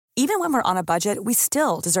Even when we're on a budget, we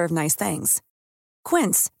still deserve nice things.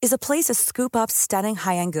 Quince is a place to scoop up stunning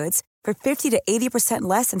high-end goods for 50 to 80%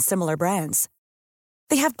 less than similar brands.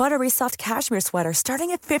 They have buttery soft cashmere sweaters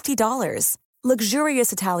starting at $50,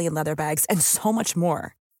 luxurious Italian leather bags, and so much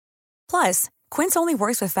more. Plus, Quince only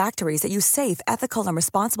works with factories that use safe, ethical, and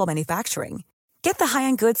responsible manufacturing. Get the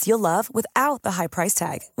high-end goods you'll love without the high price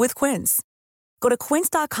tag with Quince. Go to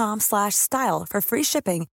quince.com/style for free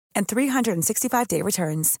shipping and 365-day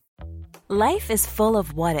returns. Life is full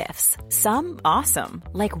of what-ifs. Some awesome,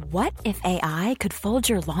 like what if AI could fold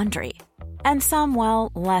your laundry? And some,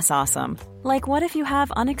 well, less awesome, like what if you have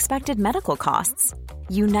unexpected medical costs?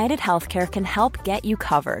 United Healthcare can help get you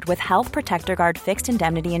covered with Health Protector Guard fixed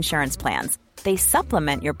indemnity insurance plans. They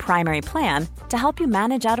supplement your primary plan to help you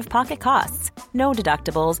manage out-of-pocket costs. No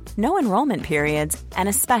deductibles, no enrollment periods, and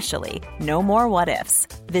especially no more what-ifs.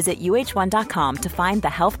 Visit uh1.com to find the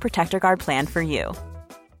Health Protector Guard plan for you.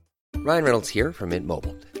 Ryan Reynolds here from Mint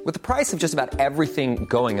Mobile. With the price of just about everything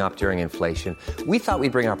going up during inflation, we thought we'd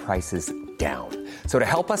bring our prices down. So to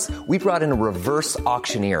help us, we brought in a reverse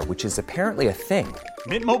auctioneer, which is apparently a thing.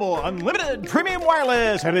 Mint Mobile Unlimited Premium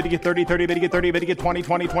Wireless. How to get 30, 30, how to get 30, how to get 20,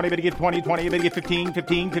 20, 20, how to get 20, 20, how to get 15,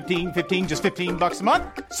 15, 15, 15, just $15 a month?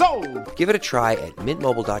 Sold! Give it a try at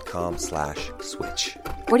mintmobile.com/switch.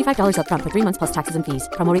 $45 up front for 3 months plus taxes and fees.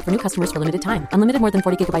 Promo rate for new customers for limited time. Unlimited more than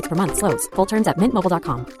 40 gigabytes per month. Slows full terms at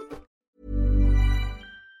mintmobile.com.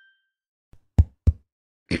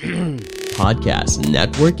 Podcast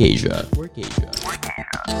Network Asia.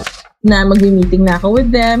 Na mag-meeting na ako with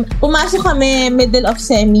them. Pumasok kami middle of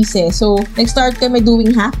semis eh. So, nag-start kami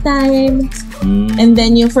doing halftime. And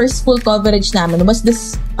then yung first full coverage namin was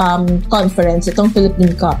this conference, itong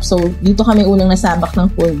Philippine Cup. So, dito kami unang nasabak ng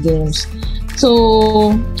full games.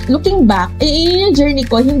 So, looking back, yung journey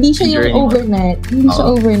ko, hindi siya yung overnight. Hindi siya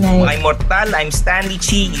overnight. Mga Immortal, I'm Stanley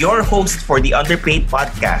Chi, your host for the Underpaid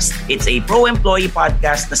Podcast. It's a pro-employee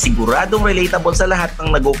podcast na siguradong relatable sa lahat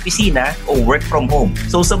ng nag-opisina o work from home.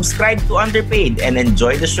 So, subscribe to Underpaid and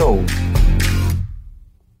enjoy the show.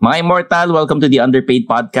 Mga Immortal, welcome to the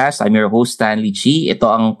Underpaid Podcast. I'm your host, Stanley Chi. Ito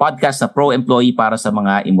ang podcast na pro-employee para sa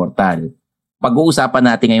mga Immortal. Pag-uusapan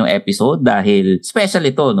natin ngayong episode dahil special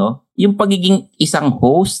ito, no? Yung pagiging isang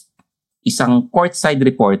host, isang courtside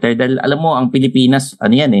reporter, dahil alam mo, ang Pilipinas,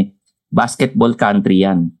 basketball country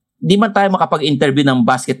yan. Di man tayo makapag-interview ng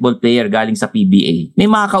basketball player galing sa PBA. May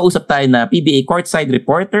makakausap tayo na PBA courtside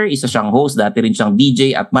reporter, isa siyang host, dati rin siyang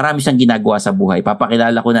DJ, at marami siyang ginagawa sa buhay.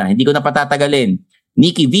 Papakilala ko na, hindi ko na patatagalin.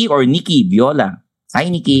 Nikki V or Nikki Viola. Hi,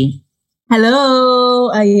 Nikki. Hello!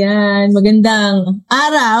 Ayan, magandang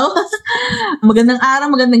araw. Magandang araw,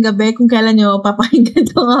 magandang gabi kung kailan nyo papakinggan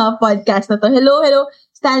itong podcast na to. Hello.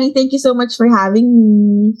 Stanley, thank you so much for having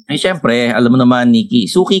me. Ay, syempre, alam mo naman, Nikki,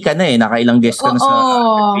 suki ka na nakailang guest ka na sa...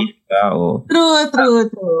 True.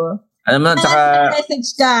 Alam mo na, tsaka...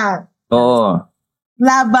 Message ka. Oo.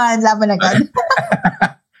 Laban agad.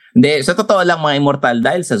 Hindi, sa totoo lang mga Immortal,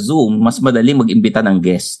 dahil sa Zoom, mas madaling mag-imbita ng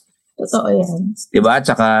guest. Totoo yan. Diba?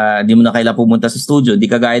 Tsaka di mo na kailangan pumunta sa studio. Di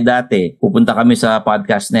kagaya dati. Pupunta kami sa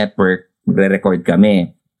podcast network. Magre-record kami.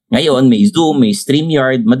 Ngayon, may Zoom, may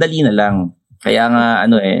StreamYard. Madali na lang. Kaya nga,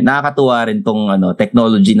 nakakatuwa rin tong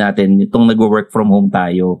technology natin. Itong nag-work from home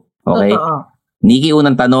tayo. Okay? Totoo. Nikki,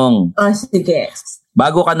 unang tanong. Sige.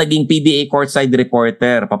 Bago ka naging PBA courtside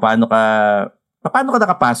reporter, paano ka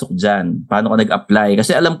nakapasok dyan? Paano ka nag-apply?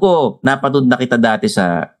 Kasi alam ko, napanood na kita dati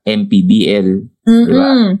sa MPBL.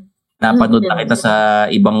 Diba? Napanood na kita sa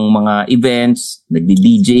ibang mga events,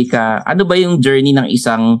 nagdi-DJ ka. Ano ba yung journey ng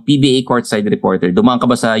isang PBA courtside reporter? Dumaan ka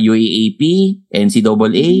ba sa UAAP,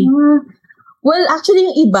 NCAA? Well, actually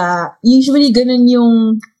yung iba, usually ganun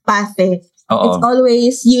yung path eh. Oo. It's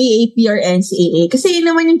always UAAP or NCAA. Kasi yun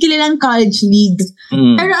naman yung kilalang college league.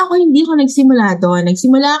 Pero ako hindi ako nagsimula doon.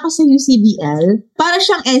 Nagsimula ako sa UCBL. Para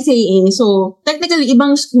siyang NCAA. So, technically,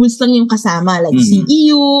 ibang schools lang yung kasama. Like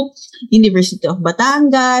CEU, University of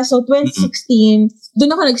Batangas. So, 2016,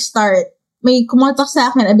 doon ako nag-start. May kumontak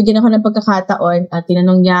sa akin, bigyan ako ng pagkakataon at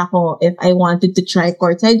tinanong niya ako if I wanted to try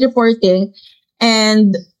courtside reporting.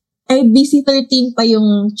 And IBC13 pa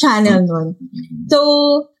yung channel nun. So,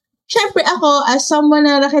 syempre ako, as someone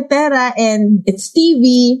na raketera and it's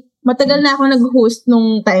TV, matagal na ako nag-host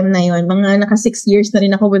nung time na yon. Mga naka 6 years na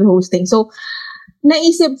rin ako with hosting. So,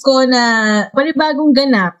 naisip ko na panibagong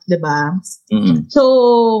ganap, diba?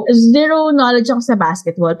 So, zero knowledge ako sa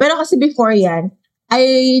basketball. Pero kasi before yan,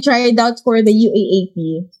 I tried out for the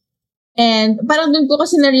UAAP. And parang doon ko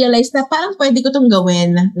kasi na-realize na parang pwede ko itong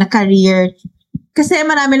gawin na career. Kasi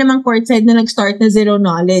marami namang courtside na nag-start na zero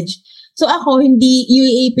knowledge. So ako, hindi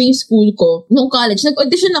UAAP yung school ko. Nung college,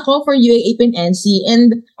 nag-audition ako for UAAP and NC.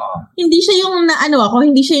 And hindi siya yung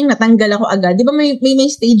hindi siya yung natanggal ako agad. Di ba may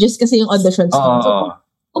stages kasi yung auditions ko. So,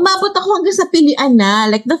 umabot ako hanggang sa pilian na.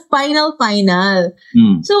 Like the final.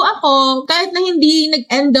 So ako, kahit na hindi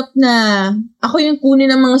nag-end up na ako yung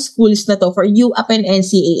kunin ng mga schools na to for UAP and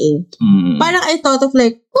NCAA. Parang I thought of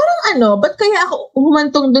like, parang ba't kaya ako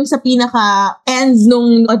humantong dun sa pinaka-end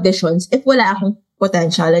nung auditions if wala akong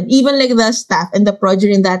potential. And even like the staff and the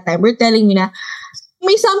project in that time were telling me na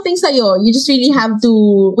may something sa'yo. You just really have to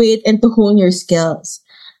wait and to hone your skills.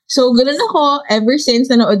 So, ganun ako ever since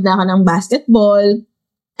nanood na ako ng basketball.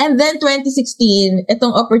 And then, 2016,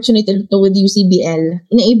 itong opportunity to with UCBL,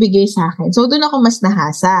 inaibigay sa akin. So, doon ako mas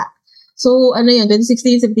nahasa. So,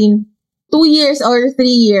 2016, 17, 2 years or 3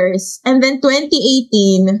 years. And then,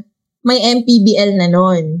 2018, may MPBL na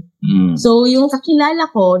nun. So, yung kakilala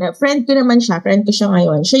ko, friend ko siya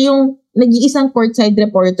ngayon. Siya yung nag-iisang courtside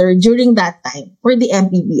reporter during that time for the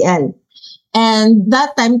MPBL. And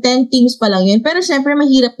that time, 10 teams pa lang yun. Pero syempre,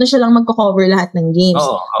 mahirap na siya lang magko-cover lahat ng games.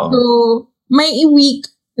 So, may week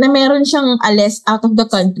na meron siyang alis out of the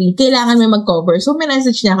country, kailangan may mag-cover. So, may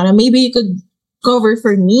message niya ako na maybe you could cover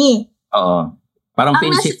for me. Oo. Parang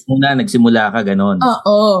pinship muna, nagsimula ka, ganon.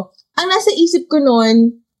 Oo. Ang nasa isip ko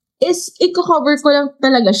noon is i-cover ko lang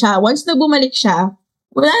talaga siya. Once na bumalik siya,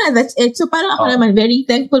 wala na, that's it. So parang ako naman, very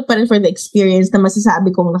thankful pa rin for the experience na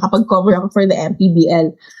masasabi kong nakapag-cover ako for the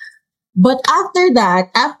MPBL. But after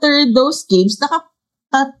that, after those games,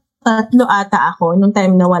 nakatatlo ata ako nung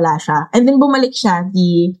time na wala siya. And then bumalik siya,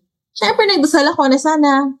 syempre nagdasal ako na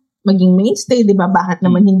sana maging mainstay, di ba? Bakit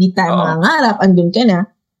naman hindi tayo mangangarap? Andun ka na.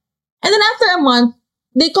 And then after a month,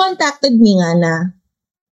 they contacted me nga na,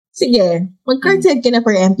 sige, mag-courtside ka na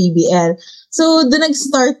for MPBL. So, doon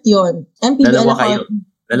nag-start yun. MPBL Dalawa kayo.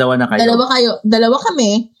 Dalawa na kayo. Dalawa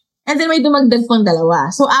kami. And then may dumagdag pang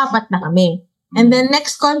dalawa. So, 4 na kami. And then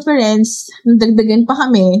next conference, nagdagdagan pa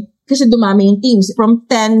kami kasi dumami yung teams. From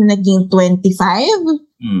 10, naging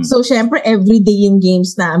 25. So, syempre, everyday yung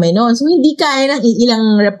games namin noon. So, hindi kaya ng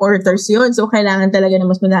ilang reporters yun. So, kailangan talaga na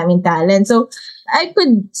mas madaming talent. So, I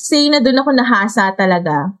could say na doon ako nahasa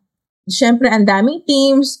talaga. Syempre, ang daming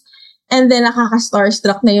teams. And then,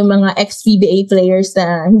 nakaka-starstruck na yung mga ex-PBA players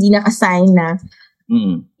na hindi nakasign na.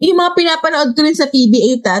 Yung mga pinapanood ko rin sa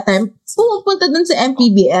PBA that time, pumupunta dun sa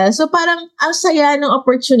MPBL. So, parang ang saya ng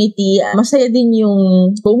opportunity. Masaya din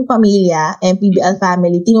yung buong pamilya, MPBL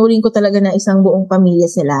family. Tinuring ko talaga na isang buong pamilya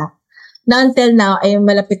sila. Na until now, ay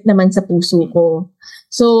malapit naman sa puso ko.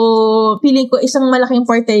 So, feeling ko isang malaking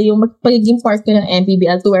part yung pagiging part ko ng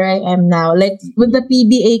MPBL to where I am now. Like, with the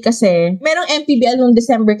PBA kasi, merong MPBL noong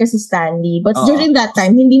December kasi Stanley. But during that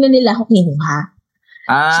time, hindi na nila ako kinuha.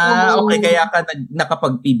 Okay. Kaya ka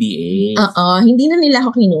nakapag-PBA. Hindi na nila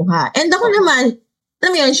ako kinuha. And ako naman,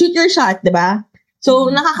 alam mo yun, shoot your shot, diba?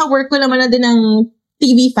 So, nakaka-work ko naman na din ng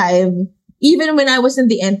TV5 even when I was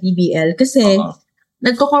in the MPBL. Kasi,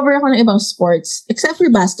 nagko-cover ako ng ibang sports except for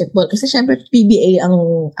basketball kasi syempre PBA ang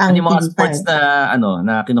ano yung mga sports na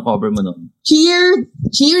na kino-cover mo noon?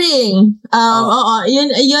 Cheering.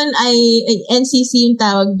 Yun ay NCC yung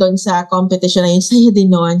tawag doon sa competition na yun. Saya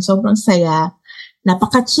din noon. Sobrang saya.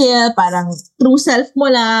 Napaka-chill, parang true self mo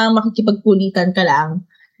lang, makikipagkulitan ka lang.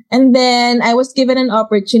 And then, I was given an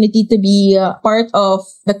opportunity to be part of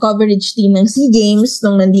the coverage team ng SEA Games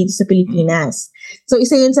nung nandito sa Pilipinas. So,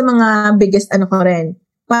 isa yun sa mga biggest ko rin.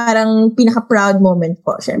 Parang pinaka-proud moment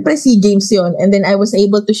ko. Siyempre, SEA Games yun. And then, I was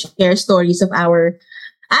able to share stories of our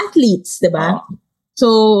athletes, diba?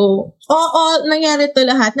 So, nangyari to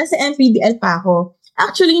lahat. Nasa MPBL pa ako.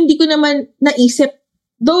 Actually, hindi ko naman naisip.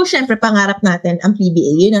 Though, siyempre, pangarap natin ang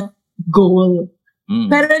PBA. Yun ang goal.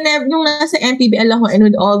 Pero nung nasa MPBL ako and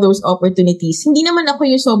with all those opportunities, hindi naman ako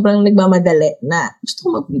yung sobrang nagmamadali na gusto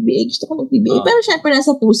ko mag-PBA. Pero syempre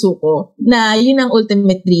nasa puso ko na yun ang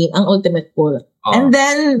ultimate dream, ang ultimate goal. And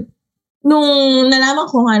then, nung nalaman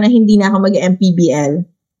ko nga na hindi na ako mag-MPBL,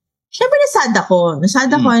 syempre nasad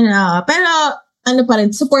ako na, pero pa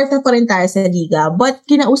rin, supporter pa rin tayo sa liga. But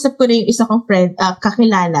kinausap ko na yung isa kong friend,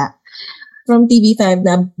 kakilala, from TV5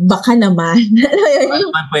 na baka naman.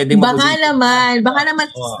 Baka naman.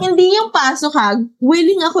 Hindi yung pasok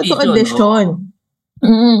willing ako to audition.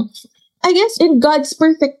 I guess in God's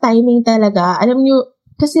perfect timing talaga. Alam nyo,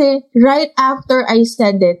 kasi right after I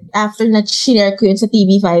said it, after na share ko yun sa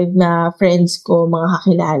TV5 na friends ko, mga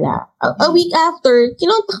kakilala, a week after,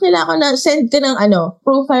 kinontak nila ako na send ka ng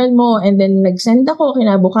profile mo, and then nag-send ako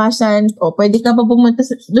kinabukasan, pwede ka ba pumunta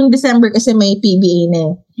noong December kasi may PBA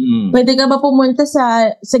na pwede ka ba pumunta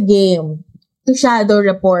sa game to to shadow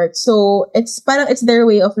report. So, it's their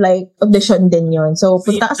way of like, audition din yun. So,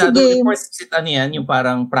 punta ka sa game. Shadow report, ano yan? Yung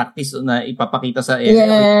parang practice na ipapakita sa ere?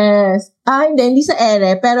 Yes. Hindi sa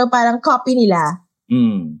ere, pero parang copy nila.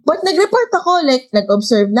 But nag-report ako, like,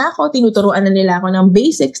 nag-observe na ako, tinuturuan na nila ako ng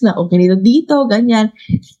basics na, okay, dito, ganyan.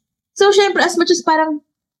 So, syempre, as much as parang,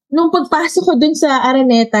 nung pagpasok ko dun sa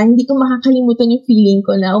Araneta, hindi ko makakalimutan yung feeling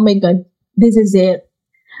ko na, oh my God, this is it.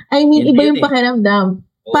 I mean, iba yung pakiramdam.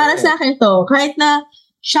 Para sa akin to, kahit na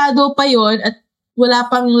shadow pa yon at wala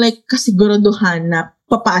pang like kasiguraduhan na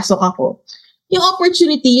papasok ako. Yung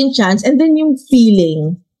opportunity, yung chance, and then yung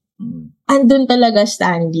feeling, andun talaga,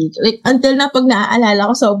 Stanley. Like, until na pag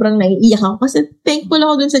naaalala ko, sobrang naiiyak ako kasi thankful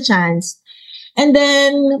ako dun sa chance. And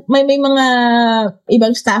then, may mga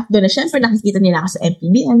ibang staff doon na syempre nakikita nila ako sa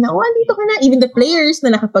MPBL na, andito ka na. Even the players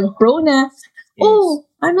na nakapag-pro na,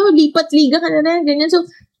 lipat-liga ka na, ganyan. So,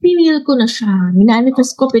 pinil ko na siya.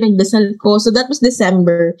 Minanifest ko, pinagdasal ko. So, that was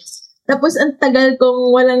December. Tapos, ang tagal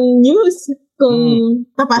kong walang news kung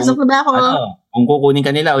papasok na ba ako. Kung kukunin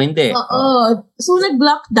ka nila o hindi. Oo. So,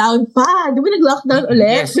 nag-lockdown pa. Di ba nag-lockdown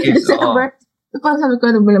ulit? Yes, December. So, parang sabi ko,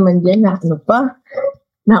 ano ba naman dyan? Ano pa?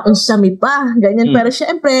 Naunsami pa. Ganyan. Pero,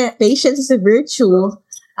 syempre, patience is a virtue.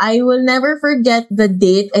 I will never forget the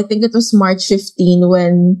date. I think it was March 15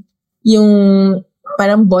 when yung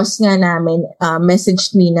parang boss nga namin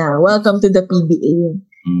messaged me na, welcome to the PBA.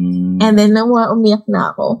 And then, umiyak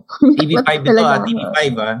na ako. TV5 dito TV5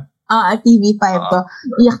 TV5 to.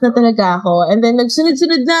 Iyak na talaga ako. And then,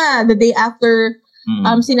 nagsunod-sunod na. The day after,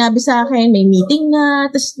 sinabi sa akin, may meeting na.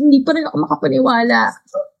 Tapos, hindi pa rin ako makapaniwala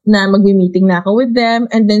na mag-meeting na ako with them.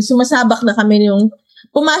 And then, sumasabak na kami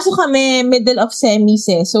pumasok kami middle of semis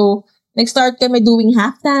So, nag-start kami doing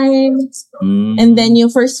halftime. And then, yung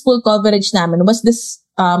first full coverage namin was this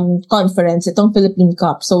conference, itong Philippine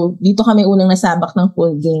Cup. So, dito kami unang nasabak ng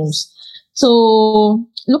full games. So,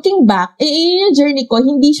 looking back, yung journey ko,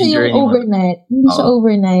 hindi siya yung overnight. Hindi siya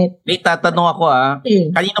overnight. May tatanong ako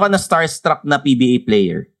kanino ka na starstruck na PBA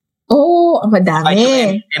player?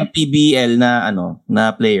 Madami. MPBL na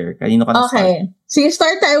na player. Kanino ka na starstruck? Okay. Sige,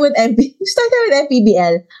 start tayo with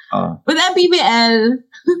MPBL. With MPBL,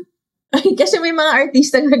 kasi may mga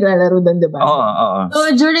artistang naglalaro doon, diba? Oo.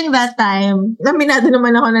 So, during that time, naminado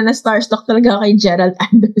naman ako na na-starstruck talaga kay Gerald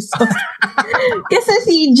Anderson. Kasi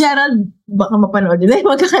si Gerald, baka mapanood nila,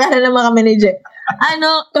 magkakalala naman kami ni Gerald.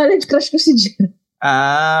 College crush ko si Gerald.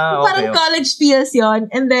 Okay. Parang college feels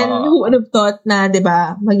yon. And then, who would have thought na,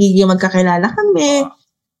 diba, magiging magkakilala kami,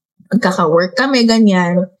 magkaka-work kami,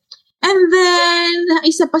 ganyan. And then,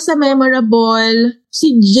 isa pa sa memorable,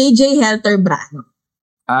 si JJ Helterbrand.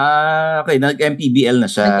 Okay. Nag-MPBL na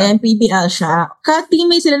siya. Nag-MPBL siya.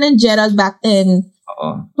 Ka-teammate sila ng Gerald back in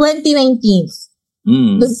 2019.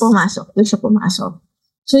 Doon siya pumasok.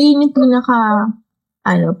 So, yun yung pinaka,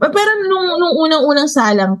 pero nung unang-unang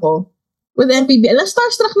salang ko, with MPBL,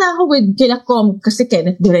 starstruck na ako with Kilakom kasi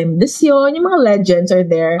Kenneth Duremdes yun, yung mga legends are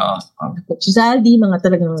there. Coach Zaldi, mga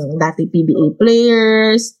talagang dati PBA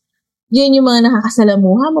players. Yun yung mga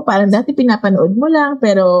nakakasalamuha mo. Parang dati pinapanood mo lang,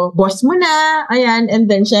 pero boss mo na. Ayan.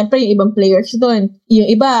 And then, syempre, yung ibang players doon.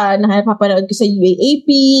 Yung iba, nakapapanood ko sa UAAP,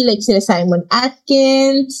 like sila Simon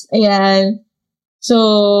Atkins. Ayan. So,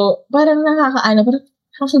 parang parang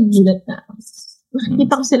nakakagulat na.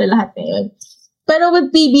 Nakikita ko sila lahat ngayon. Pero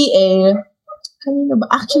with PBA, kanina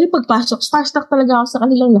ba? Actually, pagpasok, starstruck talaga ako sa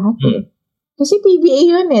kanilang lahat. Kasi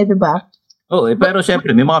PBA yun diba? Pero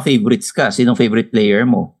syempre, may mga favorites ka. Sinong favorite player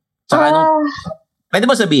mo? Saka pwede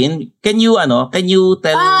mo sabihin, can you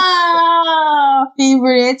tell?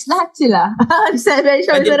 Favorites, lahat sila.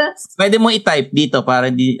 Pwede mo i-type dito para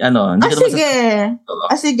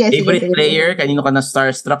sige. Favorite player, kanino ka na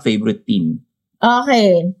starstruck, favorite team.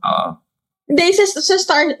 Okay. Hindi, sa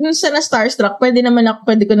starstruck,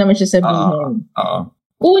 pwede ko naman siya sabihin.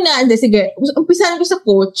 Una, sige, umpisahan ko sa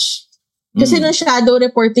coach. Kasi nung shadow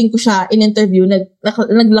reporting ko siya in interview,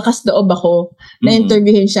 naglakas loob ako na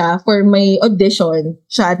interviewin siya for my audition,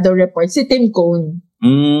 shadow report, si Tim Cone.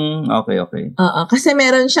 Okay. Kasi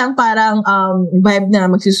meron siyang parang vibe na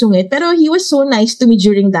magsusungit. Pero he was so nice to me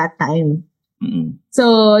during that time.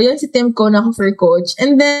 So, yun si Tim Cone ako for coach.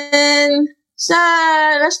 And then, sa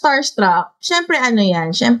starstruck, syempre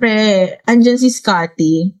syempre, andyan si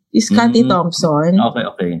Scotty. Si Scotty Thompson.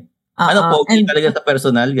 Okay. Pogi talaga sa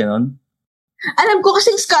personal, ganon? Alam ko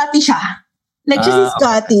kasing Scotty siya. Like, siya si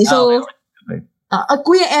Scotty. Okay. So,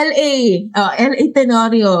 Kuya LA. LA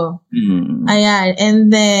Tenorio. Ayan.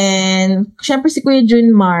 And then, syempre si Kuya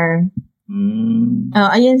Junmar.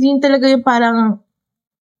 Ayan, yun talaga yung parang,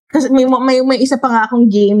 kasi may isa pa nga akong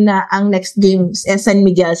game na ang next game is San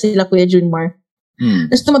Miguel, sila Kuya Junmar.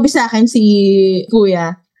 Tapos tumabi sa akin si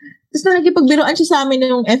Kuya. Tapos nakikipagbiroan siya sa amin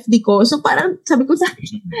ng FD ko. So parang sabi ko sa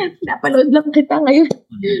akin, napanood lang kita ngayon.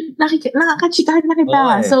 Nakakachikahan na kita.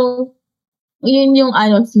 So, yun yung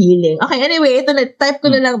feeling. Okay, anyway, ito na, type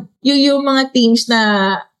ko na lang yung mga teams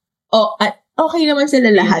na okay naman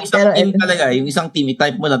sila lahat. Yung isang team,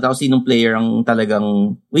 i-type mo lang tapos sinong player ang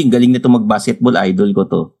talagang, galing nito mag-basketball, idol ko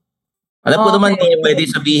to. Alam ko naman, hindi pwede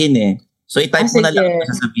sabihin eh. So, i-type mo na lang kung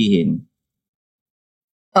sasabihin.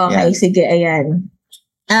 Okay, sige, ayan.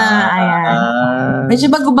 Ayan. Medyo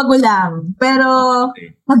bago-bago lang. Pero,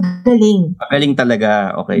 magaling. Magaling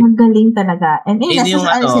talaga, okay. Magaling talaga. And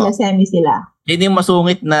sila, semi sila. Sino yung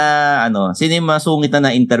masungit na,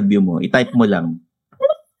 na-interview mo? I-type mo lang.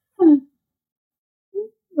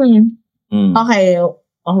 Okay.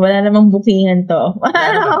 Wala namang bookingan to.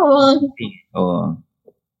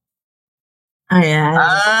 Ayan.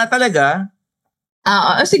 Talaga?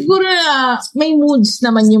 Siguro may moods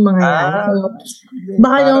naman yung mga yan. So,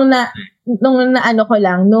 baka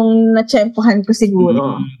nung na-tsempohan ko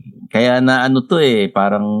siguro. Kaya na to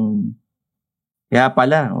parang kaya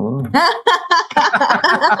pala.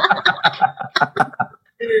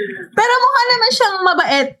 Pero mukha naman siyang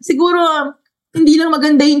mabait. Siguro hindi lang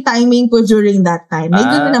maganda yung timing ko during that time. May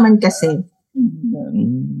gano'n naman kasi.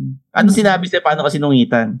 Ano sinabi sa'yo? Paano ka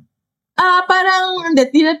sinungitan? Parang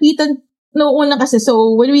tinapitan noong una kasi.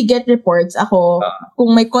 So, when we get reports, ako,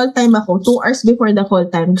 kung may call time ako, 2 hours before the call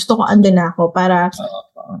time, gusto ko andun na ako para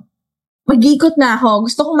mag-ikot na ako.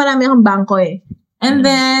 Gusto ko marami akong bangko eh. And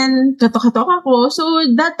then, katok-katok ako. So,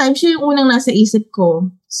 that time, siya yung unang nasa isip ko.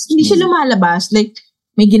 Hindi siya lumalabas. Like,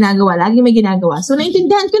 may ginagawa. Lagi may ginagawa. So,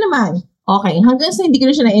 naintindihan ko naman. Okay. Hanggang sa hindi ko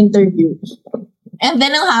na siya na-interview. And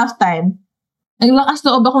then, ang halftime, naglakas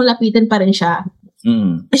loob akong lapitan pa rin siya.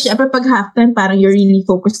 Siyempre, pag halftime, parang you're really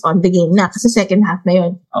focused on the game na. Kasi second half na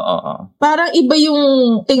yun. Parang iba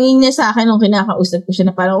yung tingin niya sa akin nung kinakausap ko siya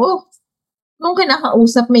na parang, nung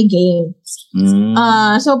kinakausap may game.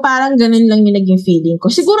 So, parang ganun lang yung naging feeling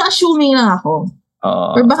ko. Siguro assuming lang ako.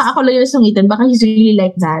 Or baka ako lang yung sungitan. Baka he's really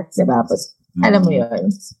like that. Diba? But, alam mo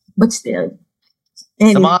yun. But still.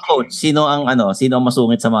 Anyway. Sa mga coach, sino ang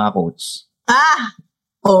masungit sa mga coach?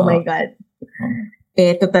 Oh my God.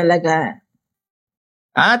 Ito talaga.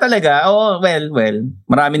 Talaga? Well.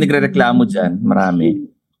 Marami nagre-reklamo dyan. Marami.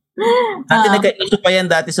 Dati nagka-issue pa yan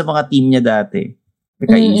dati sa mga team niya dati.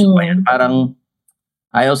 Nagka-issue pa yan. Parang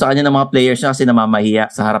ayaw sa kanya ng mga players niya kasi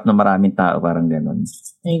namamahiya sa harap ng maraming tao. Parang gano'n.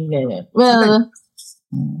 Ay, gano'n. Well,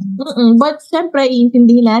 but siyempre,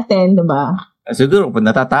 iintindihin natin, diba? Siguro, pag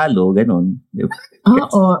natatalo, gano'n. Diba?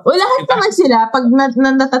 Oo. Lahat naman sila, pag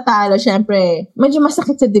natatalo, siyempre, medyo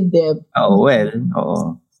masakit sa dibdib. Oo.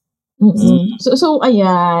 So,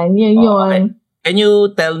 ayan. Yun. Okay. Can you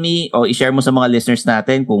tell me o i-share mo sa mga listeners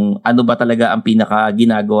natin kung ano ba talaga ang pinaka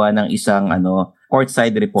ginagawa ng isang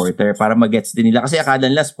courtside reporter para magets din nila? Kasi akala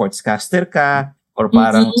nila sportscaster ka or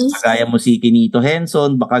parang kagaya mo si Kinito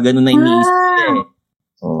Henson, baka ganun na iniisip nila eh.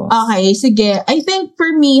 Okay, sige. I think for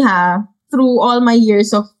me through all my years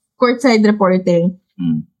of courtside reporting,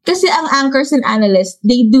 kasi ang anchors and analysts,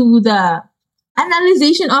 they do the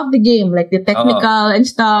analyzation of the game, like the technical and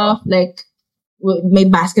stuff, like may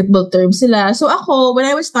basketball terms sila. So ako, when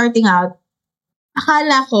I was starting out,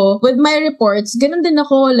 akala ko, with my reports, ganun din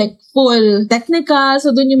ako, like full technical. So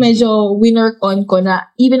dun yung medyo winner on ko na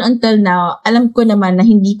even until now, alam ko naman na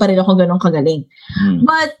hindi pa rin ako ganun kagaling.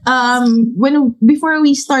 But before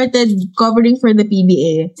we started covering for the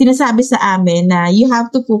PBA, sinasabi sa amin na you have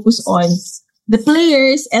to focus on the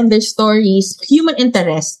players and their stories, human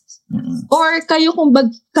interest. Or kayo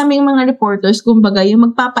kaming mga reporters, kumbaga, yung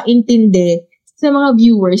magpapaintindi sa mga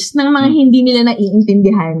viewers ng mga hindi nila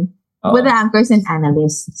naiintindihan with the anchors and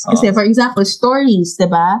analysts. Kasi for example, stories,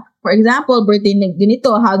 diba? For example, birthday na ganito,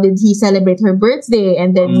 how did he celebrate her birthday?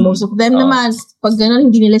 And then most of them naman, pag gano'n,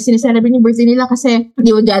 hindi nila sineselebrate yung birthday nila kasi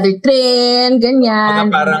they would gather trend, ganyan.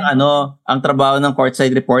 Parang ang trabaho ng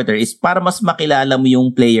courtside reporter is para mas makilala mo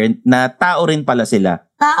yung player na tao rin pala sila.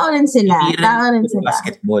 Tao rin sila.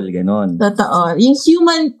 Basketball, gano'n. Totoo. Yung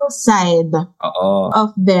human side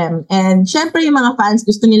of them. And syempre yung mga fans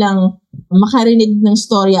gusto nilang makarinig ng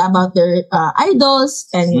story about their idols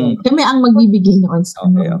and kami ang magbibigay noon sa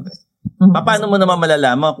Okay. Paano mo naman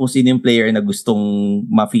malalaman kung sino yung player na gustong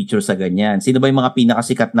ma-feature sa ganyan? Sino ba yung mga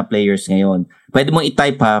pinakasikat na players ngayon? Pwede mong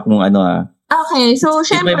i-type kung ano Okay, so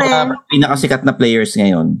syempre. Sino ba yung mga pinakasikat na players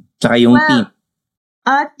ngayon? Tsaka yung team.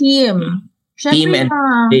 Team. Team and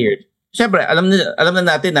players. syempre, alam na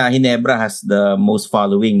natin na Ginebra has the most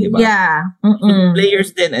following, di ba? Yeah. Yung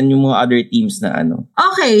players din and yung mga other teams na ano.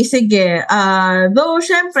 Okay, sige. Though,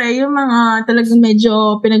 syempre, yung mga talagang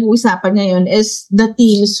medyo pinag-uusapan ngayon is the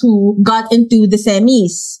teams who got into the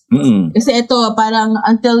semis. Kasi ito, parang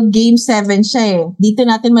until Game 7 siya eh. Dito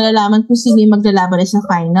natin malalaman kung sino yung maglalaban sa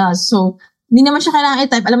finals. So, hindi naman siya kailangan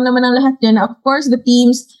i-type. Alam naman ng lahat yun. Of course, the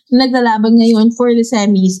teams na naglalaban ngayon for the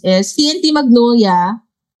semis is TNT Magnolia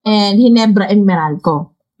and Ginebra and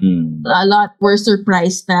Meralco. A lot were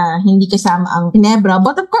surprised na hindi kasama ang Ginebra.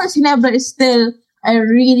 But of course, Ginebra is still a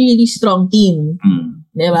really, really strong team.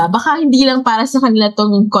 Diba? Baka hindi lang para sa kanila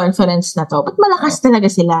tong conference na to. But malakas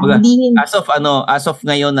talaga sila. As of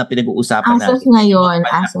ngayon na pinag-uusapan natin. As of ngayon.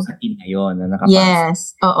 Sa team ngayon na nakapasok.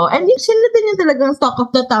 Yes. Oo. And sila din yung talagang talk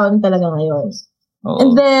of the town talaga ngayon. Oo.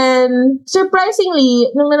 And then,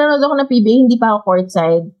 surprisingly, nung nanonood ako ng PBA, hindi pa ako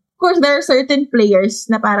courtside. Of course, there are certain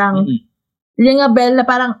players na parang ring a bell na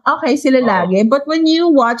parang okay sila lagi. But when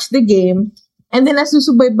you watch the game, and then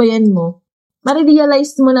nasusubaybayan mo,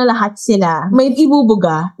 ma-realize mo na lahat sila may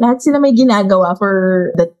ibubuga. Lahat sila may ginagawa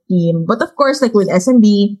for the team. But of course, like with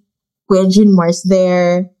SMB, Kuya Jun Mars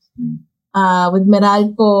there. With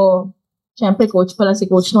Meralco, syempre coach pala si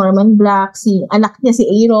Coach Norman Black. Si anak niya si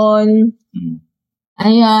Aaron.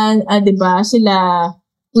 Ayan, diba? Sila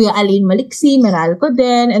Kuya Alain Maliksi, Meralco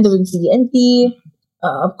din. And with TNT.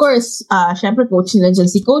 Of course, syempre coach nila dyan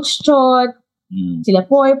si Coach Chot. Sila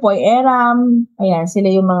Poy Eram. Ayan, sila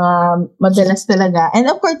yung mga madalas talaga. And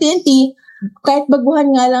of course, TNT, kahit baguhan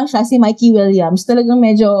nga lang siya, si Mikey Williams, talagang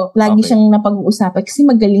medyo lagi siyang napag-uusapan kasi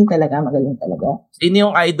magaling talaga. Sino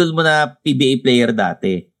yung idol mo na PBA player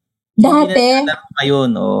dati? Dati?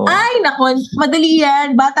 Ngayon, Ay, nako, madali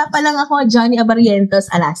yan. Bata pa lang ako, Johnny Abarientos,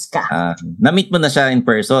 Alaska. Na-meet mo na siya in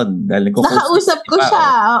person? Nakausap ko siya,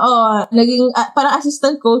 oo. Naging, parang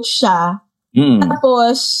assistant coach siya.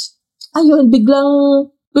 Tapos, ayun, biglang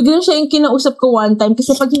siya yung kinausap ko one time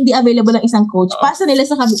kasi pag hindi available ang isang coach, pasa nila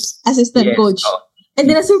sa assistant coach. And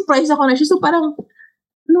then, na-surprise ako na siya. So, parang,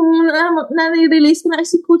 nung na-release ko na,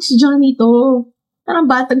 si Coach Johnny to. Parang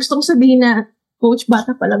bata. Gusto ko sabihin na, Coach,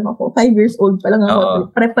 bata pa lang ako. 5 years old pa lang ako.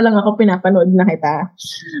 Prep pa lang ako, pinapanood na kita.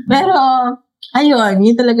 Pero, ayun,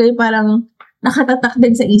 yun talaga yung parang nakatatak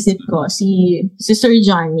din sa isip ko, si Sir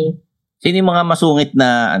Johnny. Sino yung mga masungit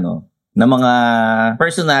na, na mga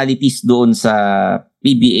personalities doon sa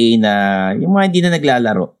PBA na yung mga hindi na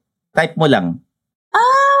naglalaro? Type mo lang.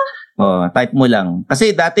 Type mo lang.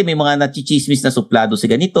 Kasi dati may mga nachichismis na suplado si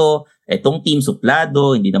ganito, etong team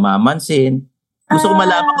suplado, hindi na mamansin. Gusto ko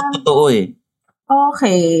malaman kung totoo eh.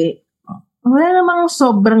 Okay. Wala namang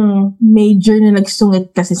sobrang major na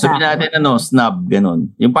nagsungit kasi sa akin. Sabi natin snub,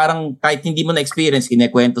 ganun. Yung parang kahit hindi mo na-experience,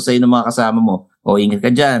 kinekwento sa'yo ng mga kasama mo, ingat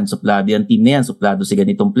ka dyan, suplado yung team na yan, suplado si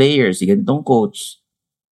ganitong player, si ganitong coach.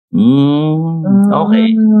 Okay.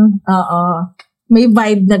 Oo. May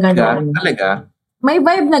vibe na gano'n. Talaga? May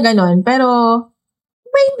vibe na gano'n, pero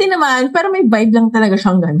hindi naman, pero may vibe lang talaga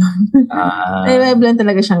siyang gano'n. May vibe lang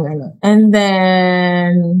talaga siyang gano'n. And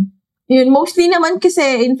then, yun, mostly naman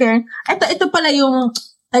kasi in fair, ito pala yung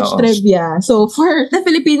trivia. So, for the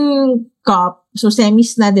Philippine Cup, so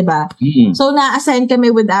semis na, diba? So, na-assign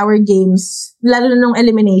kami with our games, lalo na nung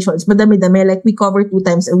eliminations, madami-dami, like we cover 2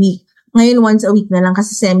 times a week. Ngayon, once a week na lang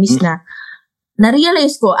kasi semis na.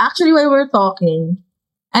 Na-realize ko, actually, while we're talking,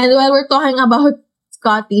 and while we're talking about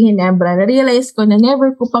Scotty Ginebra, na-realize ko na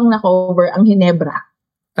never ko pang na-cover ang Ginebra.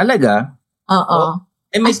 Talaga? Oo.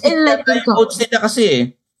 May coach nila kasi eh.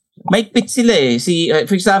 May pit sila eh.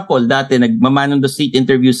 For example, dati nagmaman on the street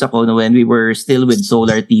interviews ako when we were still with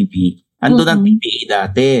Solar TV. Ando ng PBA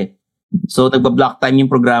dati. So, nagba-block time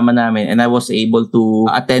yung programa namin and I was able to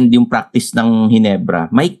attend yung practice ng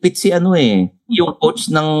Ginebra. Maigpit si yung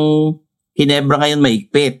coach ng Ginebra ngayon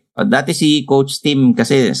maigpit. Dati si Coach Tim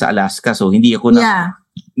kasi sa Alaska. So, hindi ako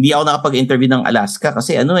nakapag-interview ng Alaska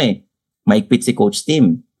kasi maigpit si Coach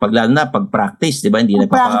Tim. Pag lalo na, pag practice, di ba? Hindi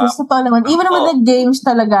practice na to naman. Even with the games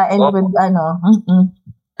talaga and with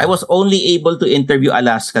I was only able to interview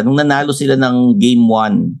Alaska nung nanalo sila ng Game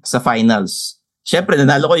 1 sa finals. Siyempre,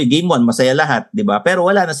 nanalo ko yung Game 1, masaya lahat, di ba? Pero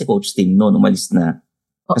wala na si Coach Tim noon, umalis na.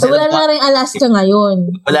 Kasi wala na rin Alaska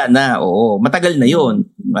ngayon. Wala na, oo. Matagal na yun.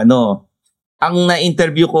 Ang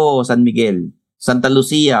na-interview ko, San Miguel, Santa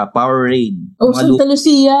Lucia, Powerade. Santa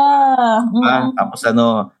Lucia. Tapos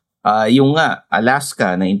yung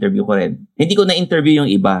Alaska, na-interview ko rin. Hindi ko na-interview yung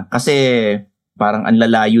iba kasi parang ang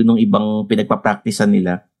lalayo nung ibang pinagpa-practicean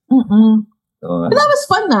nila. So, that was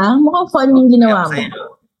fun Mukhang fun yung ginawa mo.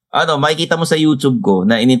 Makikita mo sa YouTube ko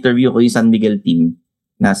na in-interview ko yung San Miguel team.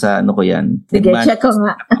 Nasa ano ko yan. Sige, check ko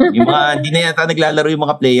nga. Yung mga, hindi na yata naglalaro yung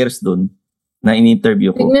mga players dun na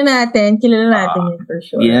in-interview ko. Tignan natin, kilala natin yun for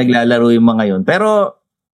sure. Hindi na naglalaro yung mga yun. Pero,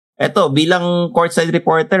 eto, bilang courtside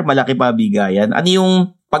reporter, malaki pa bigayan. Ano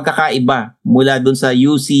yung pagkakaiba mula dun sa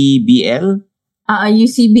UCBL?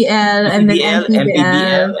 UCBL and then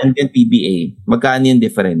MPBL and then PBA. Magkano yung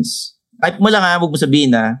difference? Type mo lang huwag mo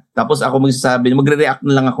sabihin tapos ako magsasabi, magre-react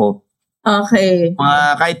na lang ako. Okay.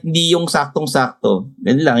 Kahit hindi yung saktong-sakto.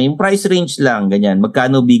 Ganyan lang, yung price range lang, ganyan.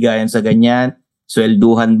 Magkano bigayan sa ganyan?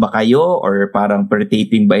 Swelduhan ba kayo? Or parang per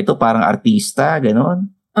taping ba ito? Parang artista, gano'n?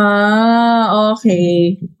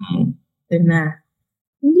 Okay. Ito na.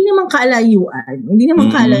 Hindi naman kalayuan.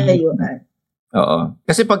 Oo.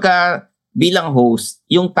 Kasi pagka bilang host,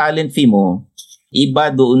 yung talent fee mo,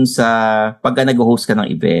 iba doon sa pagka nag-host ka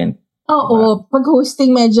ng event. Oo,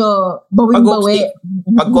 pag-hosting medyo bawing-bawi.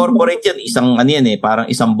 Pag corporate yan, parang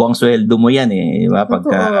isang buwang sweldo mo yan diba?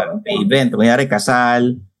 Pagka may event, kunyari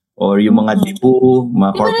kasal, or yung mga debut,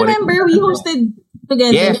 mga corporate. Remember, we hosted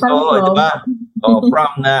together. Yes, diba?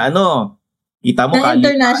 Prom na kita mo na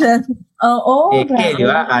international.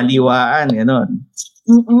 Diba? Kaliwaan, gano'n.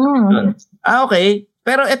 Okay.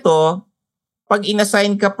 Pero ito, pag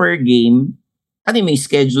in-assign ka per game, may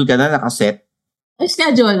schedule ka na nakaset?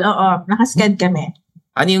 Schedule, oo. Nakasked kami.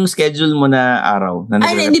 Ano yung schedule mo na araw?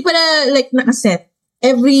 Hindi pa na nakaset.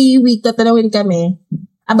 Every week, tatanungin kami.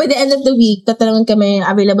 By the end of the week, tatanungin kami yung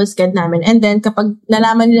available schedule namin. And then, kapag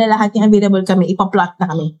nalaman nila lahat yung available kami, ipa-plot na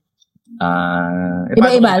kami.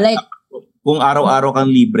 Iba-iba. Kung araw-araw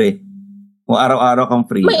kang libre. Kung araw-araw kang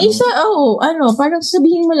free. May isa, parang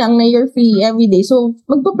sabihin mo lang na you're free every day. So,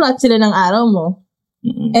 magpa-plot sila ng araw mo.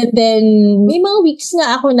 And then, may mga weeks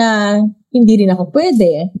nga ako na hindi rin ako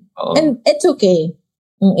pwede. And it's okay.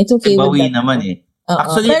 It's okay with that. Bawi naman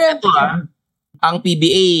Actually, pero, ito ang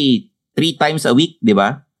PBA 3 times a week, di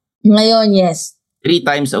ba? Ngayon, yes. 3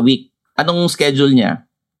 times a week. Anong schedule niya?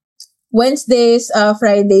 Wednesdays,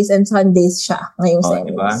 Fridays, and Sundays siya. Ngayong series.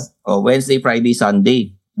 Diba? Wednesday, Friday,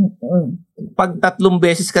 Sunday. Pag 3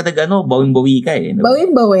 beses ka bawing-bawi ka no?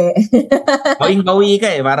 Bawing-bawi. Bawing-bawi ka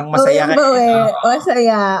Parang masaya ka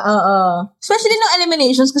Masaya, oo. Especially no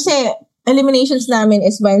eliminations kasi eliminations namin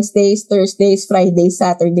is Wednesdays, Thursdays, Fridays,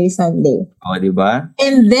 Saturdays, Sunday. Diba?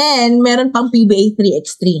 And then, meron pang PBA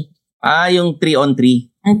 3x3. Yung 3-on-3.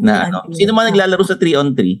 Sino man naglalaro sa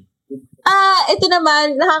 3-on-3? Ito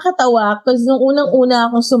naman, nakakatawa kasi nung unang-una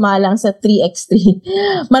akong sumalang sa 3x3,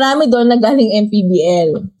 marami doon na galing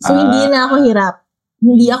MPBL. So, hindi na ako hirap.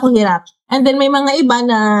 Hindi ako hirap. And then, may mga iba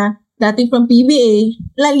na dating from PBA,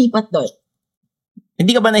 lalipat doon.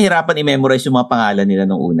 Hindi ka ba nahirapan i-memorize yung mga pangalan nila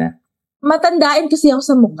nung una? Matandaan kasi ako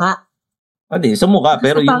sa mukha. Sa mukha,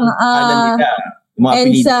 pero yung pangalan nila, yung mga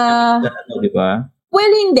apelido, di ba?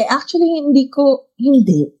 Well, hindi. Actually, hindi.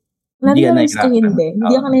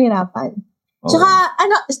 Hindi ako nahirapan. Tsaka,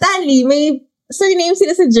 Stanley, may surname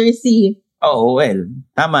sila sa jersey.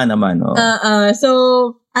 Tama naman. So,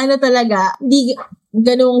 talaga, hindi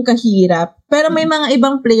ganun kahirap. Pero may mga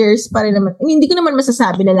ibang players pa rin naman. Hindi ko naman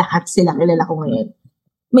masasabi na lahat sila kilala ko ngayon.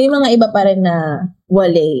 May mga iba pa rin na o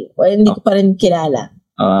hindi ko pa rin kilala.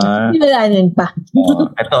 Kilalanin pa.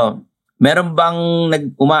 Ito, meron bang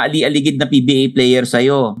umaali-aligid na PBA player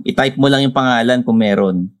sa'yo? I-type mo lang yung pangalan kung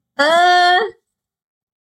meron.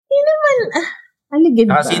 Hindi naman, aligid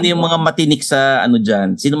ba? Sino yung mga matinik sa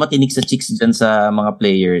dyan? Sino matinik sa chicks dyan sa mga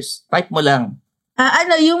players? Type mo lang.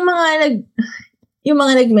 Yung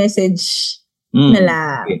mga nag-message na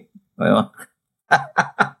lang. Okay.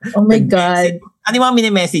 Oh my God. Ano yung mga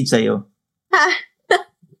mini-message sa'yo?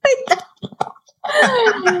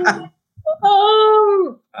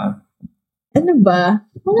 Ano ba?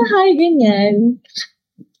 Mga ganyan.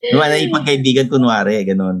 Diba, naipagkaibigan kunwari,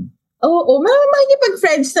 ganun. Oo,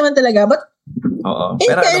 makikipag-friends naman talaga. But, in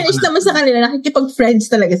fairness naman sa kanila, nakikipag-friends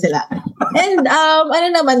talaga sila. And,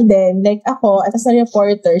 naman din, ako, as a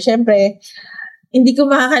reporter, syempre, hindi ko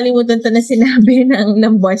makakalimutan na sinabi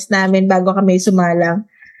ng boss namin bago kami sumalang.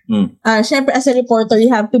 Syempre, as a reporter, you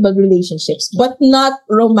have to build relationships, but not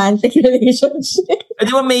romantic relationships.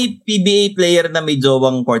 Di ba may PBA player na may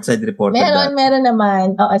jowang courtside reporter? Meron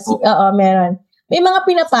naman. Meron. May mga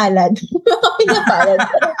pinapalad.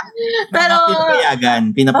 Pero,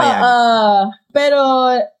 pinapayagan. Pero,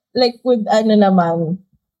 with naman,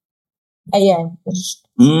 ayan.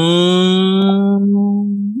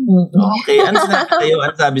 Okay, ano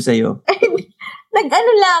sabi sa'yo?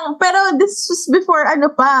 Lang, pero this was before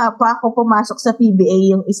pa ako pumasok sa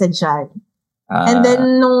PBA yung isa dyan. And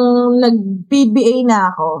then, nung nag-PBA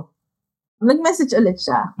na ako, nag-message ulit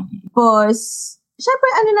siya. Tapos, syempre,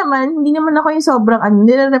 hindi naman ako yung sobrang,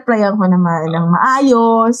 nire-replyan ko naman ng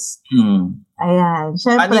maayos. Ayan,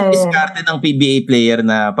 syempre. Ano yung diskarte ng PBA player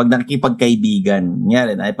na pag nakikipagkaibigan?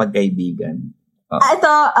 Nangyari na, pagkaibigan.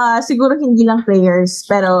 Ito, siguro hindi lang players,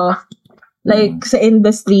 pero like sa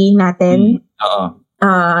industry natin,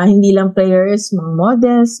 hindi lang players, mga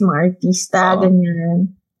models, mga artista,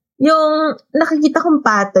 ganyan. Yung nakikita kong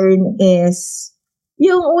pattern is,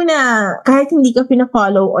 yung una, kahit hindi ka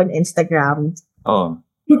pina-follow on Instagram,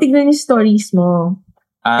 titignan yung stories mo.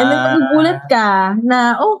 And then magugulat ka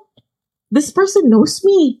na, this person knows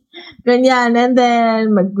me. Ganyan. And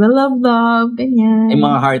then, mag-love, ganyan. Yung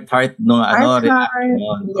mga heart nung heart.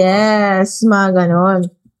 Yes, mga ganon.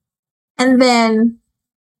 And then,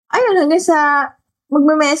 ayun, hanggang sa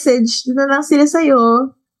magme-message, na lang sila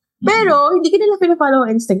sa'yo. Pero, hindi ka nila pina-follow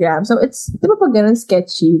on Instagram. So, it's, di ba pag ganon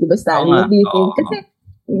sketchy? Di ba, Stanley? What do you think? Kasi,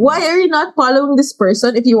 why are you not following this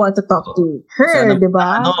person if you want to talk to her, di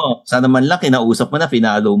ba? Sana man lang, kinausap mo na,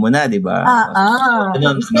 finalo mo na, di ba?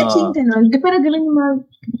 Sketching ka nun. Pero ganun yung mga...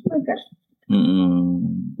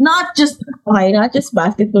 Not just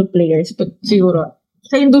basketball players, but siguro,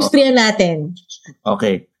 sa industriya natin.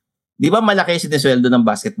 Okay. Di ba malaki sinesweldo ng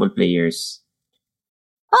basketball players?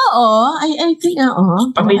 Oo. I think,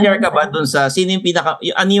 oo. Familiar ka ba dun sa,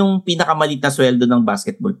 ano yung pinakamalit na sweldo ng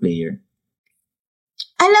basketball player?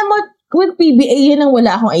 Alam mo, with PBA, yun ang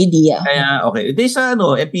wala akong idea. Kaya, okay. Ito sa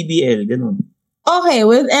MPBL, ganun. Okay,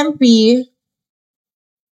 with MP,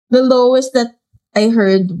 the lowest that I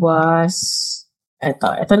heard was,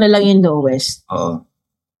 ito na lang yung lowest. Oo.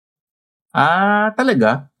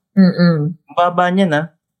 Talaga? Ang baba niya na.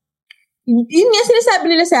 Yun nga sinasabi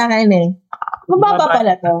nila sa akin Mababa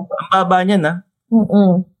pala to. Ang baba niya na.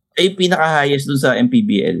 Ay, yung pinaka-highest dun sa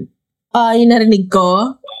MPBL. Yung narinig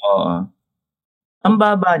ko? Oo. Ang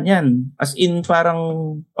baba niyan. As in, parang,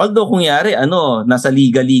 although kung yari, nasa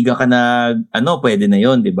liga-liga ka na, pwede na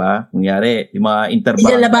yon, di ba? Kung yari, yung mga interband.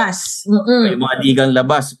 Ligang labas. Yung mga ligang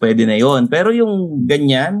labas, pwede na yon. Pero yung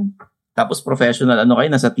ganyan, tapos professional, kayo,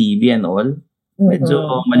 nasa TV and all, medyo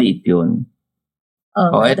maliit yun.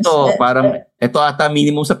 Ito ata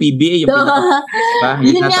minimum sa PBA. Yung diba?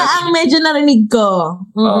 Yun nga ang medyo narinig ko.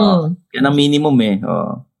 Yan ang minimum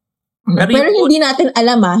Pero hindi natin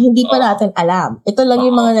alam Hindi pa natin alam. Ito lang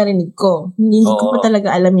yung mga narinig ko. Hindi ko pa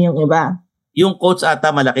talaga alam yung iba. Yung coach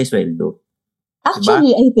ata malaki sweldo.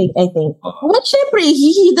 Actually, diba? I think. But syempre,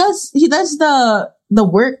 he does the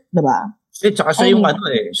work, diba? Tsaka siya yung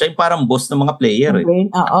siya yung parang boss ng mga player.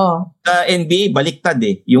 Sa NBA, baliktad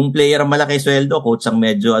Yung player ang malaki sweldo, coach ang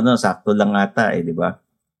medyo sakto lang ata di ba?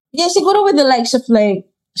 Yeah, siguro with the likes of like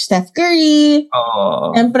Steph Curry.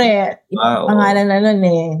 Siyempre, pangalan na nun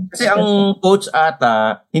Kasi ang coach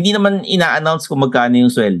ata, hindi naman ina-announce kung magkano yung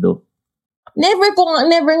sweldo.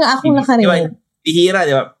 Never nga ako nakarinig. Bihira,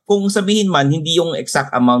 di ba? Kung sabihin man, hindi yung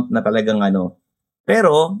exact amount na talagang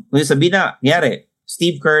Pero, kung sabihin na, nangyari,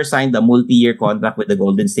 Steve Kerr signed a multi-year contract with the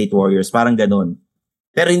Golden State Warriors. Parang ganun.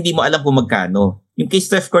 Pero hindi mo alam kung magkano. Yung kay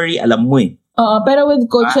Steph Curry, alam mo pero with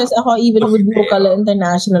coaches, ako even with local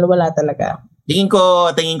international, wala talaga. Tingin ko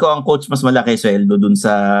ang coach mas malaki sweldo dun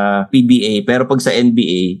sa PBA, pero pag sa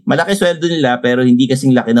NBA, malaki sweldo nila pero hindi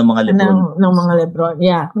kasing laki ng mga LeBron. Ng mga LeBron,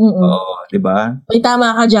 yeah. Di ba? May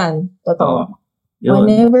tama ka dyan. Totoo.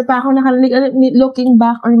 Whenever pa ako nakarinig, looking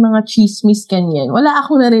back or mga chismis kanyan, wala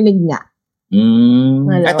akong narinig na.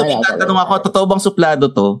 Ito, tatanong ako, totoo bang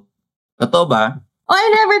suplado to? Totoo ba? I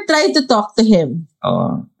never tried to talk to him.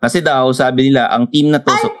 Kasi daw, sabi nila, ang team na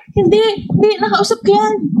to... Hindi, nakausap ko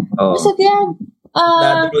yan. Nakausap yan.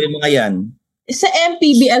 Suplado yung mga yan. Sa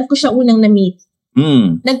MPBL ko siya unang na-meet.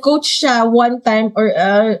 Nag-coach siya one time or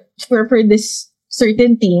for this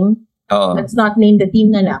certain team. Let's not name the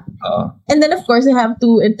team na lang. And then of course, I have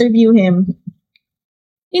to interview him.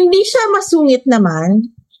 Hindi siya masungit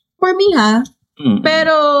naman. For me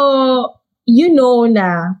Pero, na,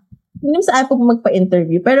 hindi sa ako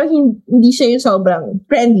magpa-interview. Pero hindi siya yung sobrang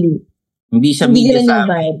friendly. Hindi siya media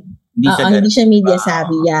savvy. Hindi siya media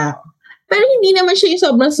savvy, Pero hindi naman siya yung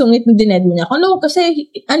sobrang sungit na dinedmo niya.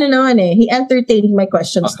 Kasi, he entertained my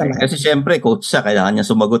questions naman. Kasi syempre, coach siya, kailangan niya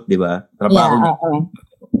sumagot, di ba? Trabaho niya.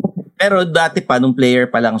 Pero dati pa, nung player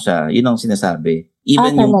pa lang siya, yun ang sinasabi.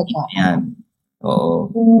 Even yung yan. Oo.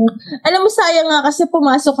 Alam mo, sayang nga kasi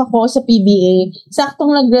pumasok ako sa PBA, saktong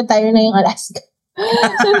nag-retire na yung Alaska.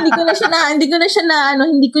 So, hindi ko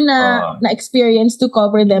na experience to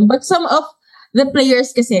cover them. But some of the players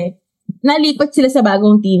kasi, nalipat sila sa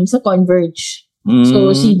bagong team, sa Converge. So,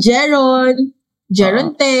 si Jeron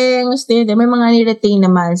Teng, may mga ni-retain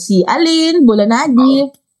naman. Si Alin, Bulanadi.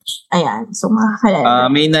 Ayan, so makakalala.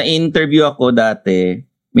 May na-interview ako dati.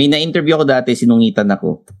 May na-interview ako dati, sinungitan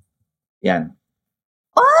ako. Yan.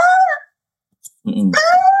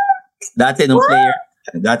 Dati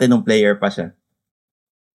nung player pa siya.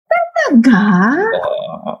 Talaga?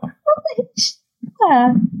 Oo.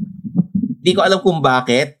 Hindi ko alam kung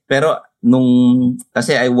bakit, pero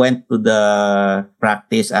kasi I went to the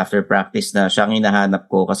after practice na siyang hinahanap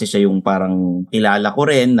ko kasi siya yung parang kilala ko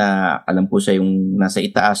rin na alam ko siya yung nasa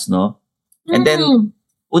itaas, no? And then,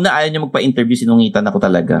 una ayaw niya magpa-interview, sinungitan ako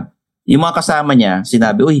talaga. Yung mga kasama niya,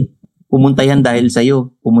 sinabi, uy, pumunta yan dahil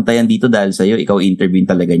sa'yo. Pumunta yan dito dahil sa'yo. Ikaw interviewin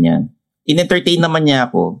talaga niya. In-entertain naman niya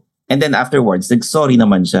ako. And then afterwards, nag-sorry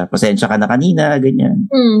naman siya. Pasensya ka na kanina, ganyan.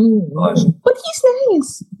 But he's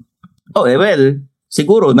nice. Oh, well,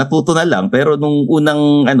 siguro natuto na lang. Pero nung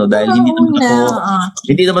unang, dahil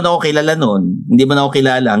hindi naman ako kilala noon. Hindi man ako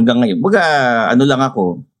kilala hanggang ngayon. Baga, lang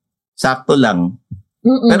ako. Sakto lang.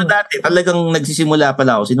 Pero dati, talagang nagsisimula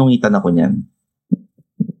pala ako. Sinungitan ako niyan.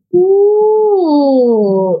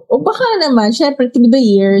 O baka naman, syempre, through the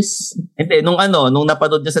years. Hindi, nung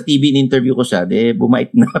napanood niya sa TV, in-interview ko siya,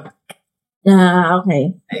 bumait na.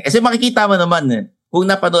 Okay. Kasi makikita mo naman, kung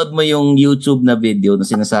napanood mo yung YouTube na video na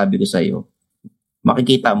sinasabi ko sa'yo,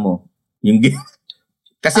 makikita mo.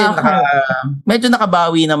 Kasi medyo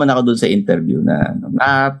nakabawi naman ako doon sa interview na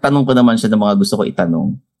natanong ko naman siya ng mga gusto ko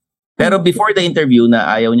itanong. Pero before the interview na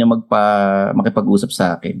ayaw niya makipag-usap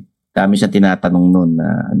sa akin. Dami siyang tinatanong noon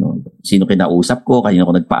na sino kinausap ko, kanino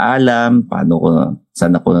ko nagpaalam,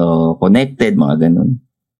 saan ako connected, mga ganun.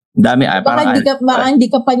 Dami baka hindi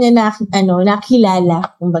ka pa niya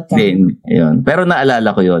nakilala kumbaga. Yun. Pero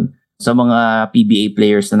naalala ko yun sa mga PBA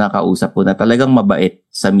players na nakausap ko na talagang mabait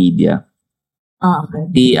sa media. Okay.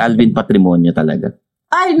 Si Alvin Patrimonio talaga.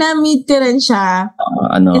 Ay, na-meet ko rin siya.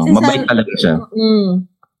 Mabait talaga siya.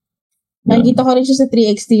 Nakikita ko rin siya sa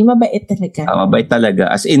 3x3, mabait talaga. Mabait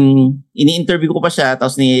talaga. As in, ini-interview ko pa siya,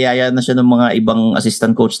 tapos niyayaya na siya ng mga ibang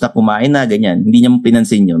assistant coach na kumain na, ganyan. Hindi niya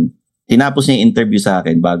pinansin yun. Tinapos niya yung interview sa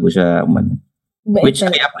akin bago siya umano. Which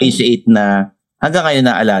I appreciate na hanggang ngayon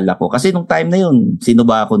naalala ko. Kasi nung time na yun, sino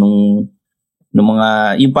ba ako nung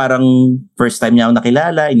mga, yung parang first time niya ako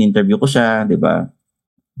nakilala, in-interview ko siya, di ba?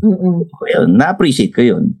 Yun, na-appreciate ko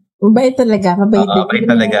yun. Mabait talaga. Mabait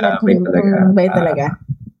talaga.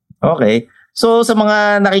 Okay. So, sa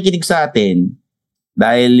mga nakikinig sa atin,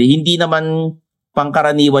 dahil hindi naman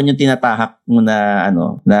pangkaraniwan yung tinatahak mo na,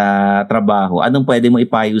 na trabaho, anong pwede mo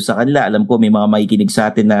ipayo sa kanila? Alam ko, may mga makikinig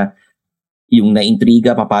sa atin na yung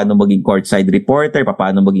naintriga, paano maging courtside reporter,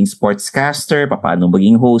 paano maging sportscaster, paano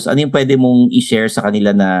maging host. Ano yung pwede mong i-share sa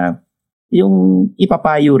kanila na yung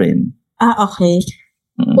ipapayo rin? Okay.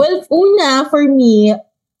 Well, una, for me,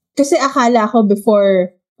 kasi akala ko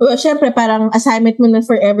before, syempre parang assignment mo na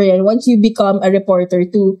forever yan once you become a reporter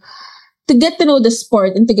to get to know the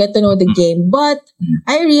sport and to get to know the game. But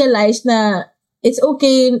I realized na it's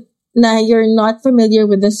okay na you're not familiar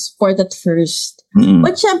with the sport at first.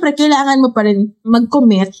 But syempre, kailangan mo pa rin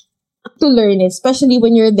mag-commit to learn it, especially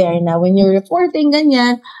when you're there na, when you're reporting,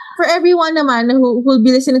 ganyan. For everyone naman who will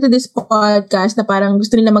be listening to this podcast na parang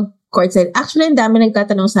gusto nila mag-courtside, actually, ang dami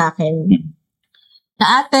nagtatanong sa akin.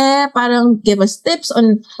 Na ate, parang give us tips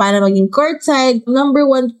on paano maging courtside. Number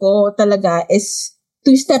one ko talaga is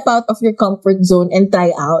to step out of your comfort zone and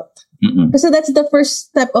try out. Kasi that's the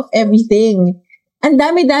first step of everything. Ang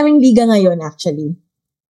dami-daming liga ngayon actually.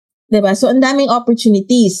 Diba? So, ang daming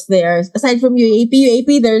opportunities there. Aside from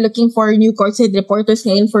UAP, they're looking for new courtside reporters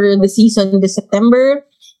ngayon for the season this September.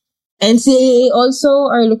 NCAA also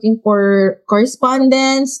are looking for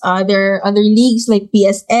correspondents. There are other leagues like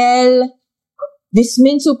PSL,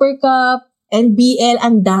 Vismin Super Cup, NBL,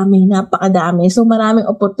 ang dami, napakadami. So, maraming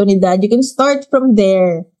oportunidad. You can start from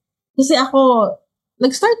there. Kasi ako,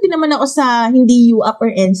 nag-start din naman ako sa hindi UAP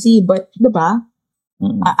or NC, but, diba?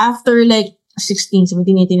 After like 16,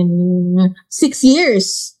 17, 18, 6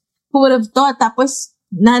 years, who would have thought? Tapos,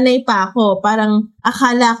 nanay pa ako. Parang,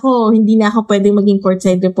 akala ko, hindi na ako pwedeng maging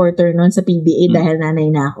courtside reporter noon sa PBA dahil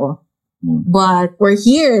nanay na ako. But we're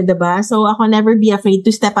here, diba? So, ako never be afraid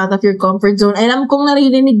to step out of your comfort zone. Alam kong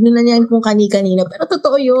naririnig nila niyan kung kani-kanina. Pero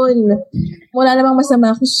totoo yun. Wala namang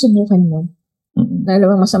masama kung susubukan mo. Wala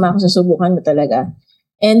namang masama kung susubukan mo talaga.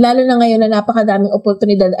 And lalo na ngayon na napakadaming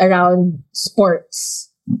oportunidad around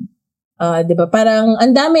sports. Diba? Parang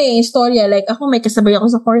ang dami istorya. Like ako, may kasabay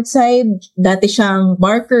ako sa courtside. Dati siyang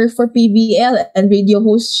marker for PBL and radio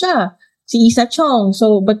host siya. Si Isa Chong.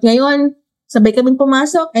 So, but ngayon, sabay kaming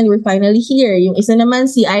pumasok and we're finally here. Yung isa naman,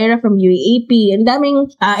 si Ira from UAP. Ang daming,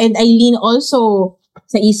 and Eileen also,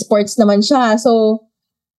 sa esports naman siya. So,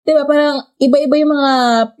 diba, parang iba-iba yung mga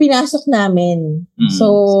pinasok namin.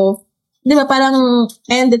 So, di ba, parang,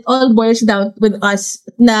 and it all boils down with us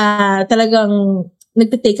na talagang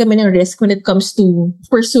nagtitake kami ng risk when it comes to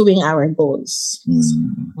pursuing our goals.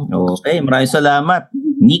 Okay, maraming salamat.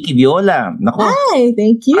 Nikki, Viola. Nako. Hi,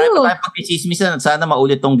 thank you. Marami pa tayong pag-chismisan at sana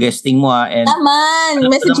maulit tong guesting mo ha. And naman,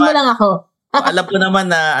 message mo lang ako. Alam ko naman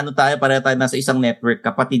na pareho tayo nasa isang network.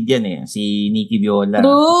 Kapatid yan si Nikki, Viola.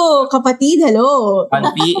 True, kapatid, hello.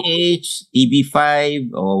 1PH, TV5,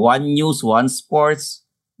 One News, One Sports.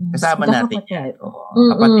 Kasama natin yan.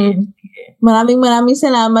 Kapatid. Maraming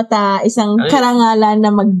salamat isang karangalan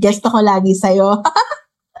na mag-guest ako lagi sa'yo.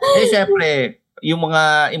 Syempre, yung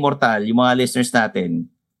mga immortal, yung mga listeners natin,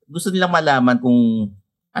 gusto nilang malaman kung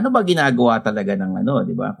ano ba ginagawa talaga ng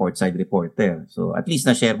di ba, Courtside reporter. So at least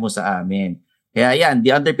na-share mo sa amin. Kaya yan,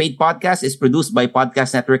 The Underpaid Podcast is produced by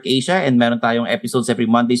Podcast Network Asia and meron tayong episodes every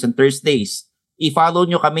Mondays and Thursdays. I-follow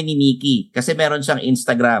nyo kami ni Nikki kasi meron siyang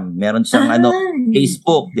Instagram, meron siyang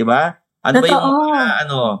Facebook, di ba? Ano ba yung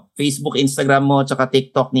Facebook, Instagram mo, tsaka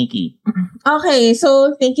TikTok, Nikki? Okay,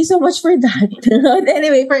 so thank you so much for that.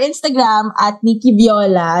 Anyway, for Instagram, at Nikki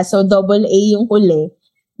Viola, so double A yung huli,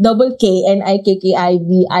 double K,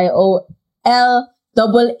 NIKKIVIOL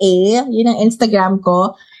yun ang Instagram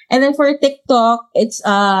ko. And then for TikTok, it's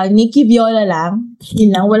Nikki Viola lang.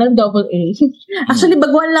 Yun lang, walang double A. Actually,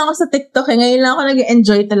 bagwan lang ako sa TikTok ngayon lang ako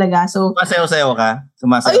nag-enjoy talaga. So, sumasayaw ka?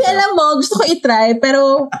 Alam mo, gusto ko i-try,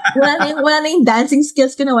 pero wala na yung dancing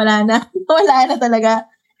skills ko na wala na. Wala na talaga.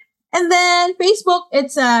 And then, Facebook,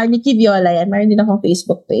 it's Nikki Viola yan. Mayroon din akong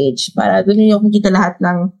Facebook page para doon yung makikita lahat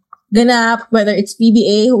ng ganap, whether it's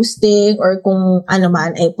PBA, hosting, or kung ano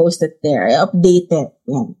man, I post it there. I update it.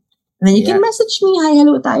 Yan. And then you can message me, hi,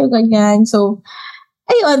 hello tayo, ganyan. So,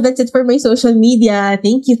 ayun, that's it for my social media.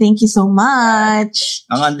 Thank you so much.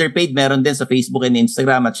 Ang Underpaid meron din sa Facebook and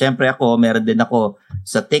Instagram. At syempre ako, meron din ako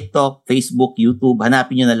sa TikTok, Facebook, YouTube.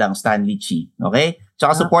 Hanapin nyo na lang, Stanley Chi. Okay?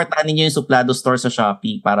 Tsaka supportahan ninyo yung Suplado Store sa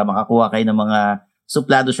Shopee para makakuha kayo ng mga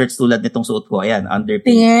Suplado shirts tulad nitong suot ko. Ayan, Underpaid.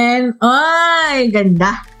 Tingin. Ay,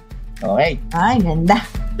 ganda. Okay. Ay, ganda.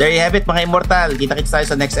 There you have it, mga immortal. Kita-kits tayo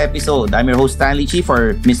sa next episode. I'm your host, Stanley Chi,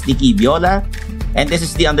 for Miss Nikki Viola. And this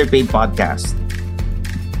is the Underpaid Podcast.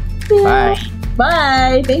 Bye.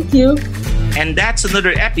 Bye. Thank you. And that's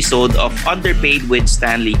another episode of Underpaid with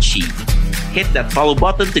Stanley Chi. Hit that follow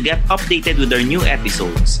button to get updated with our new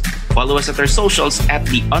episodes. Follow us at our socials at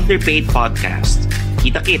the Underpaid Podcast.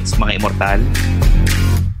 Kita-kits, mga immortal.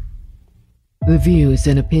 The views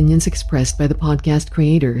and opinions expressed by the podcast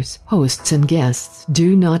creators, hosts, and guests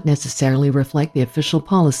do not necessarily reflect the official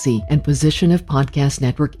policy and position of Podcast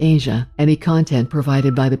Network Asia. Any content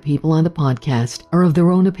provided by the people on the podcast are of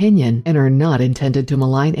their own opinion and are not intended to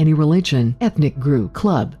malign any religion, ethnic group,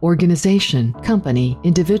 club, organization, company,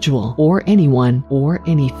 individual, or anyone or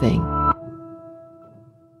anything.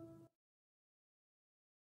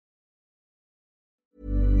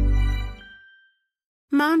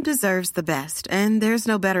 Mom deserves the best, and there's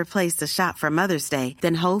no better place to shop for Mother's Day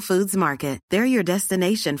than Whole Foods Market. They're your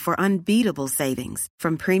destination for unbeatable savings,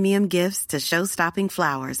 from premium gifts to show-stopping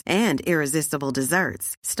flowers and irresistible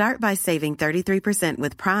desserts. Start by saving 33%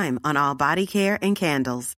 with Prime on all body care and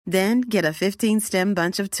candles. Then get a 15-stem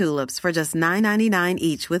bunch of tulips for just $9.99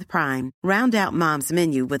 each with Prime. Round out Mom's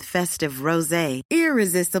menu with festive rosé,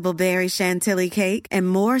 irresistible berry chantilly cake, and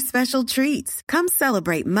more special treats. Come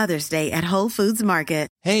celebrate Mother's Day at Whole Foods Market.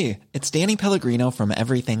 Hey, it's Danny Pellegrino from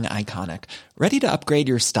Everything Iconic. Ready to upgrade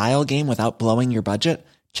your style game without blowing your budget?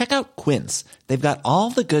 Check out Quince. They've got all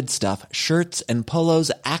the good stuff, shirts and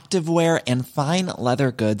polos, activewear, and fine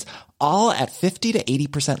leather goods, all at 50 to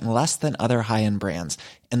 80% less than other high-end brands.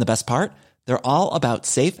 And the best part? They're all about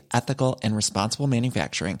safe, ethical, and responsible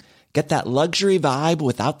manufacturing. Get that luxury vibe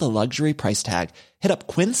without the luxury price tag. Hit up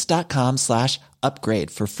quince.com/upgrade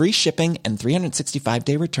for free shipping and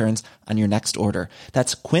 365-day returns on your next order.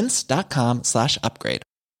 That's quince.com/upgrade.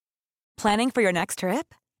 Planning for your next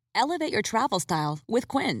trip? Elevate your travel style with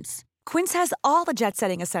Quince. Quince has all the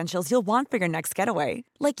jet-setting essentials you'll want for your next getaway,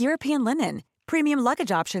 like European linen, premium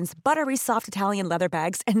luggage options, buttery soft Italian leather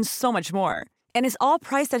bags, and so much more. And is all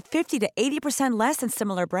priced at 50 to 80% less than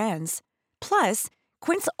similar brands. Plus,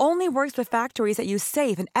 Quince only works with factories that use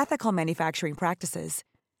safe and ethical manufacturing practices.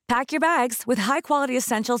 Pack your bags with high-quality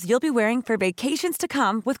essentials you'll be wearing for vacations to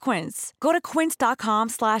come with Quince. Go to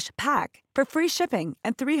quince.com/pack for free shipping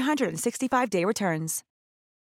and 365-day returns.